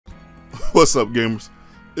What's up, gamers?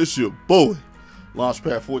 It's your boy,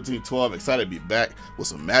 Launchpad 1412. Excited to be back with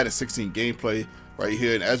some Madden 16 gameplay right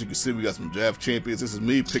here. And as you can see, we got some draft champions. This is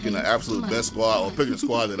me picking the absolute best squad, or picking the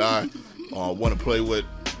squad that I want to play with.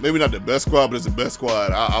 Maybe not the best squad, but it's the best squad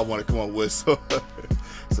I want to come up with. So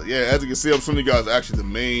yeah, as you can see, I'm showing you guys actually the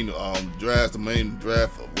main draft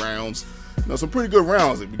rounds. You know, some pretty good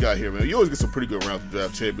rounds that we got here, man. You always get some pretty good rounds to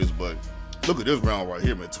draft champions, but look at this round right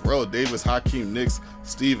here, man. Terrell Davis, Hakeem,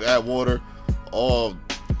 Steve Atwater, all,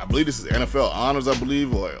 I believe this is NFL honors, I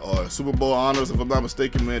believe, or Super Bowl honors, if I'm not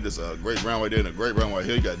mistaken, man. This is a great round right there, and a great round right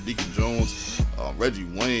here. You got Deacon Jones, Reggie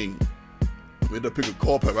Wayne. We ended up picking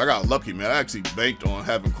Culpepper. I got lucky, man. I actually banked on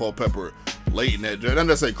having Culpepper late in that draft. I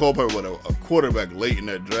didn't say Culpepper, but a quarterback late in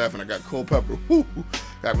that draft, and I got Culpepper. Woo,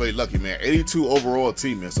 got really lucky, man. 82 overall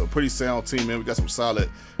team, man. So pretty sound team, man. We got some solid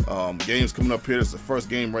games coming up here. This is the first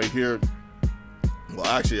game right here. Well,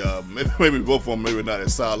 actually, maybe both of them, maybe not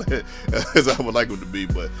as solid as I would like them to be,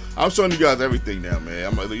 but I'm showing you guys everything now, man.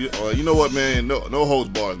 I'm like, you know what, man? No holds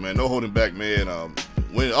bars, man. No holding back, man.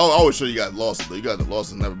 I'll always show you guys losses, though. You guys, the loss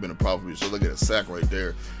has never been a problem for me. So look at a sack right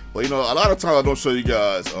there. But you know, a lot of times I don't show you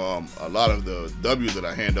guys a lot of the W's that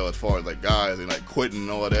I hand out as far as like guys and like quitting and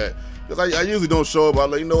all that. Because I usually don't show it, but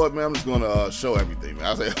I'm like, you know what, man? I'm just gonna show everything, man.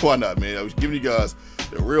 I say, why not, man? I was giving you guys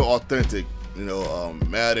the real authentic, you know,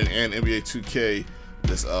 Madden and NBA 2K.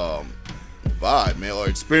 This vibe, man, or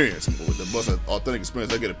experience, with the most authentic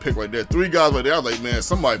experience. I get a pick right there. 3 guys right there. I was like, man,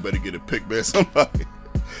 somebody better get a pick, man. Somebody.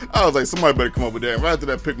 I was like, somebody better come up with that. And right after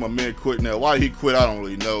that pick, my man quit. Now, why he quit, I don't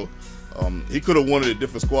really know. He could have wanted a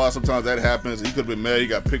different squad. Sometimes that happens. He could have been mad. He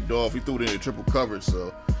got picked off. He threw it in triple coverage,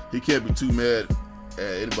 so he can't be too mad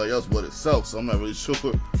at anybody else but himself. So I'm not really sure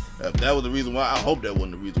if that was the reason why. I hope that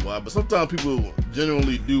wasn't the reason why. But sometimes people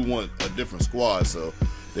genuinely do want a different squad, so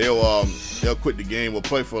they'll quit the game. We'll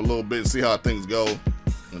play for a little bit and see how things go,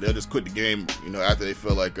 and they'll just quit the game, you know, after they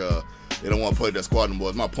feel like they don't want to play that squad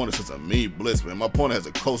anymore. My opponent has a mean blitz, man. My opponent has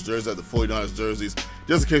a Colts jersey, has the 49ers jerseys.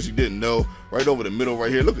 Just in case you didn't know, right over the middle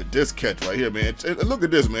right here. Look at this catch right here, man. Look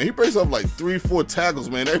at this, man. He breaks up like 3-4 tackles,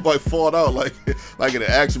 man. Everybody fall out like in an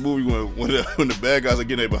action movie when the bad guys are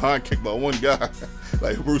getting their behind kicked by one guy,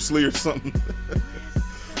 like Bruce Lee or something.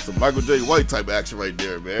 Some Michael J. White type action right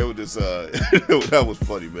there, man. It was just, that was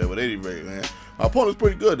funny, man. But anyway, man, my opponent's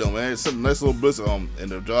pretty good though, man. It's a nice little blitz in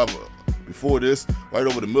the job before this. Right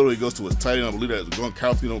over the middle, he goes to his tight end. I believe that is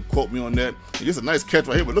Gronkowski. Don't quote me on that. He gets a nice catch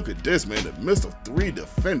right here, but look at this, man. The midst of 3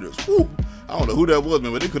 defenders. Woo. I don't know who that was,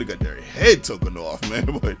 man, but they could have got their head taken off,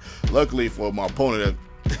 man. But luckily for my opponent,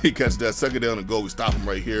 he catches that second down and goal. We stop him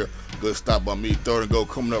right here. Good stop by me. 3rd and goal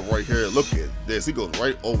coming up right here. Look at this. He goes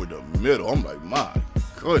right over the middle. I'm like, my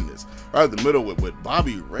goodness. Right in the middle with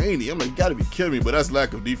Bobby Rainey. I'm like, you gotta be kidding me, but that's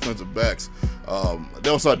lack of defensive backs. They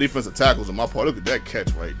don't saw defensive tackles on my part. Look at that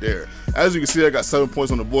catch right there. As you can see, I got 7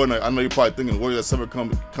 points on the board, and I know you're probably thinking where that 7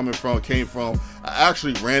 came from. I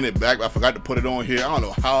actually ran it back. I forgot to put it on here. I don't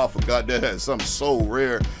know how I forgot that. That's something so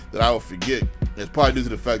rare that I would forget. It's probably due to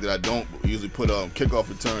the fact that I don't usually put kickoff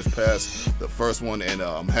returns past the first one, and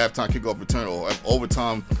halftime kickoff return or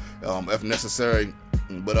overtime if necessary.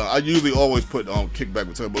 But I usually always put kickback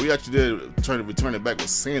return. But we actually did return it back with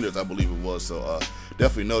Sanders, I believe it was. So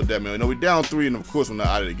definitely know that, man. You know, we're down 3, and of course we're not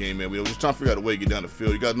out of the game, man. We're just trying to figure out a way to get down the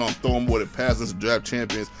field. You guys know I'm throwing more than passes to draft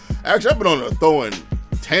champions. Actually, I've been on a throwing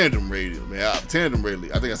tandem lately, man. I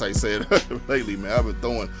think that's how you say it lately, man. I've been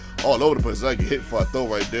throwing all over the place. I get hit before I throw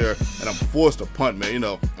right there, and I'm forced to punt, man. You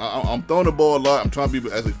know, I'm throwing the ball a lot. I'm trying to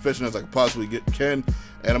be as efficient as I possibly can,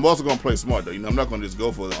 and I'm also going to play smart, though. You know, I'm not going to just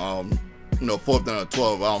go for you know, 4th down or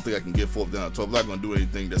 12. I don't think I can get 4th down or 12. I'm not going to do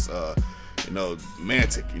anything that's, you know,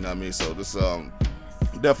 mantic, you know what I mean? So this,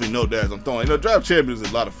 definitely know that as I'm throwing. You know, draft champions is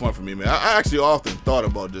a lot of fun for me, man. I actually often thought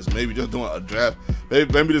about this, maybe just doing a draft,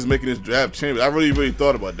 maybe just making this draft champions. I really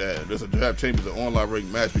thought about that. There's a draft champions, an online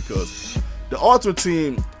ranked match, because the ultimate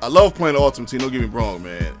team, I love playing the ultimate team, don't get me wrong,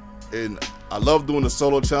 man. And I love doing the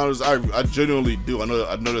solo challenges. I genuinely do. I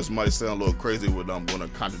know this might sound a little crazy, what I'm going to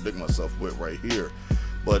contradict myself with right here.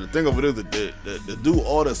 But the thing of it is that to do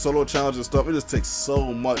all the solo challenges and stuff, it just takes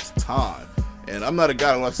so much time. And I'm not a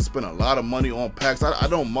guy who likes to spend a lot of money on packs. I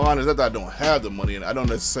don't mind. It's not that I don't have the money, and I don't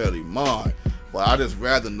necessarily mind. But I just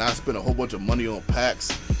rather not spend a whole bunch of money on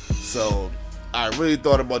packs. So I really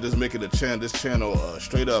thought about just making this channel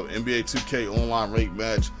straight up NBA 2K online ranked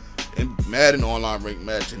match, and Madden online ranked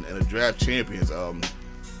match, and a draft champions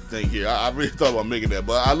thing here. I really thought about making that.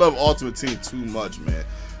 But I love Ultimate Team too much, man.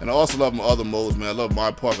 And I also love my other modes, man. I love my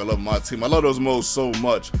park. I love my team. I love those modes so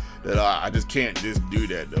much that I just can't just do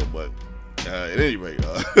that, though. But At any rate,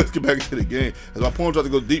 let's get back into the game. As my opponent tried to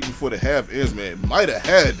go deep before the half ends, man, might have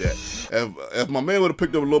had that. If my man would have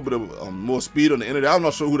picked up a little bit of more speed on the end of that, I'm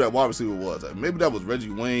not sure who that wide receiver was. Maybe that was Reggie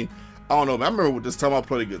Wayne. I don't know, man. I remember this time I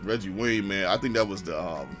played against Reggie Wayne, man. I think that was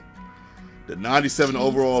the 97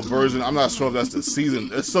 overall version. I'm not sure if that's the season.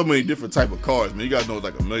 There's so many different type of cards, man. You guys know it's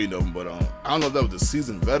like a million of them, but I don't know if that was the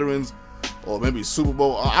seasoned veterans or maybe Super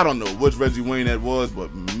Bowl. I don't know which Reggie Wayne that was,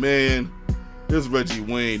 but man, this Reggie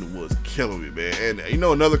Wayne was killing me, man. And you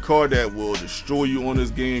know another card that will destroy you on this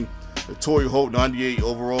game, the Torrey Holt 98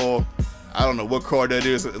 overall. I don't know what card that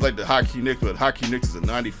is. It's like the Hakeem Nicks, but Hakeem Nicks is a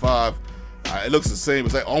 95. It looks the same.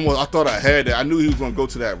 It's like almost, I thought I had that. I knew he was going to go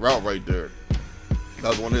to that route right there. That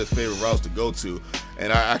was one of his favorite routes to go to.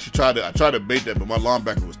 And I actually tried to bait that, but my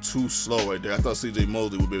linebacker was too slow right there. I thought C.J.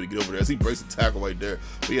 Mosley would be able to get over there as he breaks the tackle right there.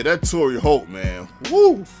 But yeah, that Torrey Holt, man,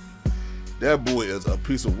 woo! That boy is a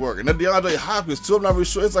piece of work. And that DeAndre Hopkins too, I'm not really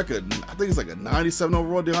sure. I think it's like a 97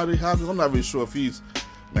 overall DeAndre Hopkins. I'm not really sure if he's,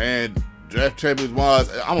 man, draft champions wise.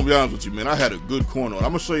 I'm gonna be honest with you, man. I had a good corner on. I'm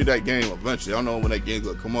gonna show you that game eventually. I don't know when that game's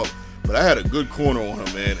gonna come up, but I had a good corner on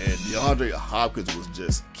him, man. And DeAndre Hopkins was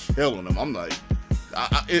just killing him. I'm like,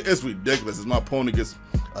 it's ridiculous. As my opponent gets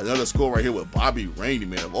another score right here with Bobby Rainey,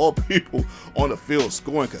 man. Of all people on the field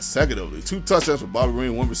scoring consecutively. 2 touchdowns for Bobby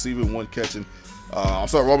Rainey, 1 receiving, 1 catching. I'm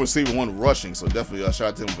sorry, 1 receiving, 1 rushing. So definitely a shout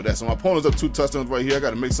out to him for that. So my opponent's up 2 touchdowns right here. I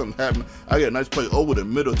got to make something happen. I get a nice play over the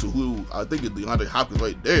middle to who I think is DeAndre Hopkins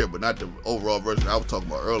right there, but not the overall version I was talking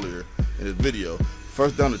about earlier in this video.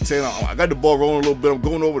 First down to 10. I got the ball rolling a little bit. I'm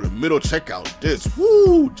going over the middle. Check out this.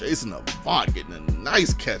 Woo! Jason Avant getting a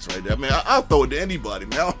nice catch right there. Man, I'll throw it to anybody,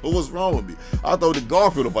 man. I don't know what's wrong with me. I'll throw it to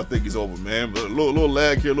Garfield if I think he's over, man. But a little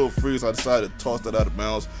lag here, a little freeze. I decided to toss that out of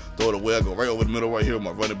bounds, throw it away. I go right over the middle right here with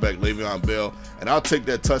my running back, Le'Veon Bell. And I'll take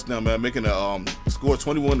that touchdown, man, making a score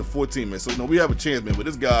 21-14, man. So, you know, we have a chance, man. But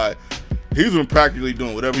this guy, he's been practically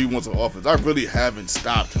doing whatever he wants on offense. I really haven't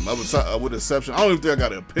stopped him. With exception, I don't even think I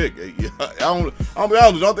got a pick. I'll be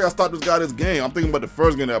honest with you, I don't think I stopped this guy this game. I'm thinking about the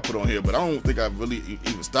first game that I put on here, but I don't think I really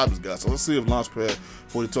even stopped this guy. So let's see if Launchpad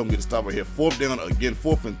 42 can get a stop right here. 4th down again,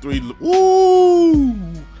 4th and 3. Woo!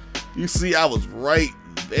 You see, I was right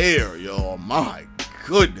there, y'all. My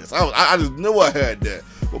goodness, I just knew I had that.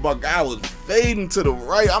 But my guy was fading to the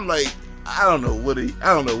right. I'm like, I'm not really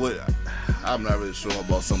sure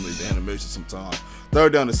about some of these animations sometimes.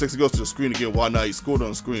 3rd down to 6, he goes to the screen again. Why not? He scored on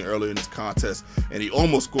the screen earlier in this contest, and he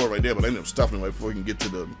almost scored right there, but I ended up stopping him right before he can get to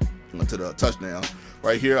the touchdown.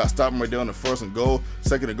 Right here, I stopped him right there on the 1st and goal.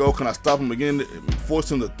 2nd and goal, can I stop him again? Force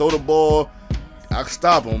him to throw the ball. I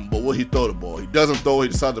stop him, but will he throw the ball? He doesn't throw. He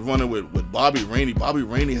decides to run it with Bobby Rainey. Bobby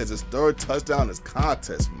Rainey has his 3rd touchdown in this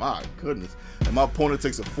contest. My goodness. And my opponent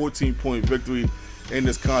takes a 14-point victory in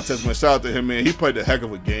this contest, man. Shout out to him, man. He played a heck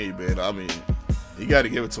of a game, man. I mean, you got to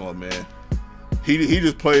give it to him, man. He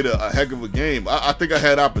just played a heck of a game. I think I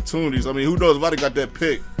had opportunities. I mean, who knows if I'd have got that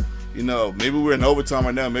pick? You know, maybe we're in overtime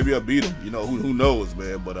right now. Maybe I beat him. You know, who knows,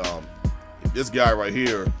 man. But this guy right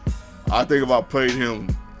here, I think if I played him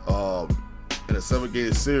in a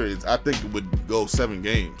 7-game series, I think it would go 7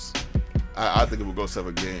 games. I think it would go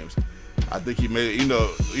 7 games. I think he made, you know,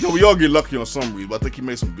 we all get lucky on some reads, but I think he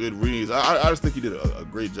made some good reads. I just think he did a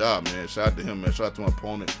great job, man. Shout out to him, man. Shout out to my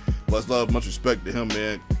opponent. Much love, much respect to him,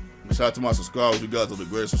 man. Shout out to my subscribers. You guys are the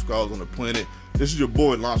greatest subscribers on the planet. This is your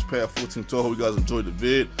boy, Launchpad 1412. Hope you guys enjoyed the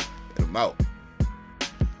vid, and I'm out.